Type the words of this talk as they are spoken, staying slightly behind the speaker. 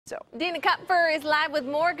So Dana Kupfer is live with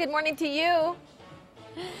more. Good morning to you.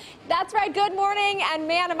 That's right. Good morning, and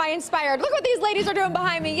man, am I inspired. Look what these ladies are doing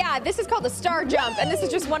behind me. Yeah, this is called the Star Jump, and this is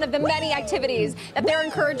just one of the many activities that they're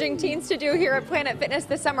encouraging teens to do here at Planet Fitness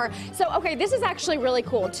this summer. So, okay, this is actually really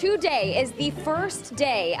cool. Today is the first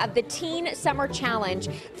day of the Teen Summer Challenge.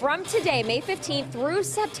 From today, May 15th through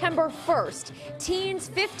September 1st, teens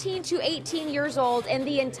 15 to 18 years old in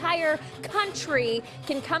the entire country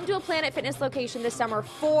can come to a Planet Fitness location this summer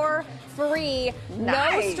for free,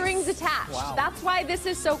 no strings attached. Wow. That's why this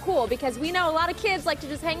is so cool, because we know a lot of kids like to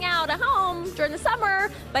just hang out at home during the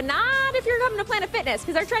summer, but not if you're coming to Planet Fitness,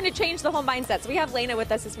 because they're trying to change the whole mindset. So we have Lena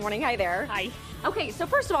with us this morning. Hi there. Hi. Okay, so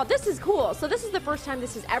first of all, this is cool. So this is the first time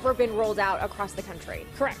this has ever been rolled out across the country.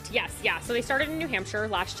 Correct. Yes. Yeah. So they started in New Hampshire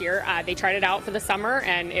last year. They tried it out for the summer,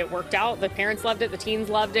 and it worked out. The parents loved it. The teens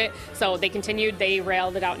loved it. So they continued. They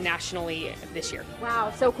railed it out nationally this year.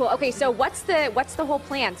 Wow, so cool. Okay, so what's the whole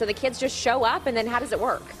plan? So the kids just show up, and then how does it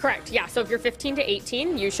work? Correct. Yeah. So if you're 15 to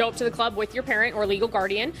 18, you show up to the club with your parent or legal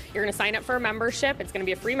guardian. You're going to sign up for a membership. It's going to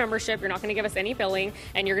be a free membership. You're not going to give us any billing,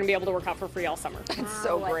 and you're going to be able to work out for free all summer. That's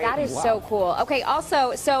so great. That is so cool. Okay,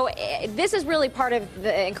 also, so this is really part of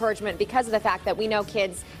the encouragement because of the fact that we know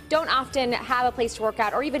kids don't often have a place to work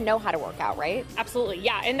out or even know how to work out, right? Absolutely,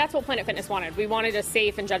 yeah, and that's what Planet Fitness wanted. We wanted a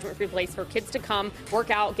safe and judgment-free place for kids to come,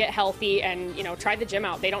 work out, get healthy, and try the gym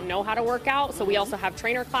out. They don't know how to work out, so we also have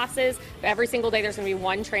trainer classes. Every single day there's going to be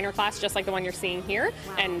one trainer class, just like the one you're seeing here,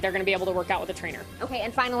 and they're going to be able to work out with a trainer. Okay,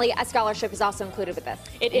 and finally, a scholarship is also included with this.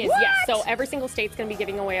 It is, yes. So every single state's going to be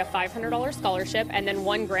giving away a $500 scholarship, and then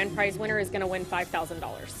one grand prize winner is going to win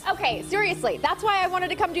 $5,000. Okay, seriously, that's why I wanted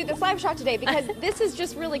to come do this live shot today, because this is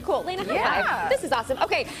just really cool. Lena, high five. This is awesome.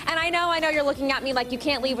 Okay, and I know you're looking at me like you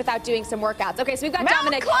can't leave without doing some workouts. Okay, so we've got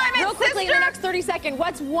Dominic. Real quickly, in the next 30 seconds,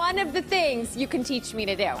 what's one of the things you can teach me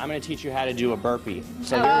to do? I'm going to teach you how to do a burpee.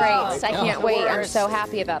 So great. I can't wait. I'm so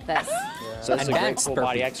happy about this. So it's a great full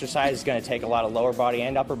body exercise. It's going to take a lot of lower body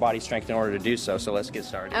and upper body strength in order to do so. So let's get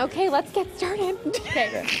started. Okay, let's get started.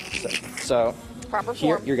 Okay. So Proper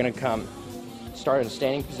here form. you're going to come, start in a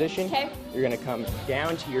standing position. Okay. You're going to come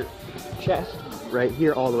down to your chest, right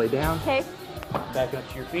here, all the way down. Okay. Back up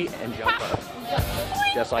to your feet and jump up.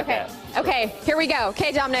 Just like that. Okay, here we go.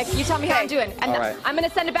 Okay, Dominic, you tell me how I'm doing. And All right. I'm going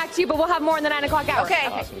to send it back to you, but we'll have more in the 9 o'clock hour. Okay.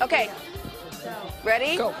 Awesome. Okay.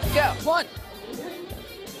 Ready? Go. One.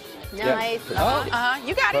 Nice. Yeah.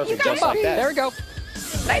 You got it. You Perfect, got just it. like that. There we go.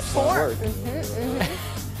 Nice form.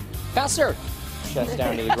 Faster. Chest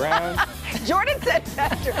down to the ground. Jordan said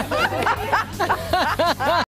faster.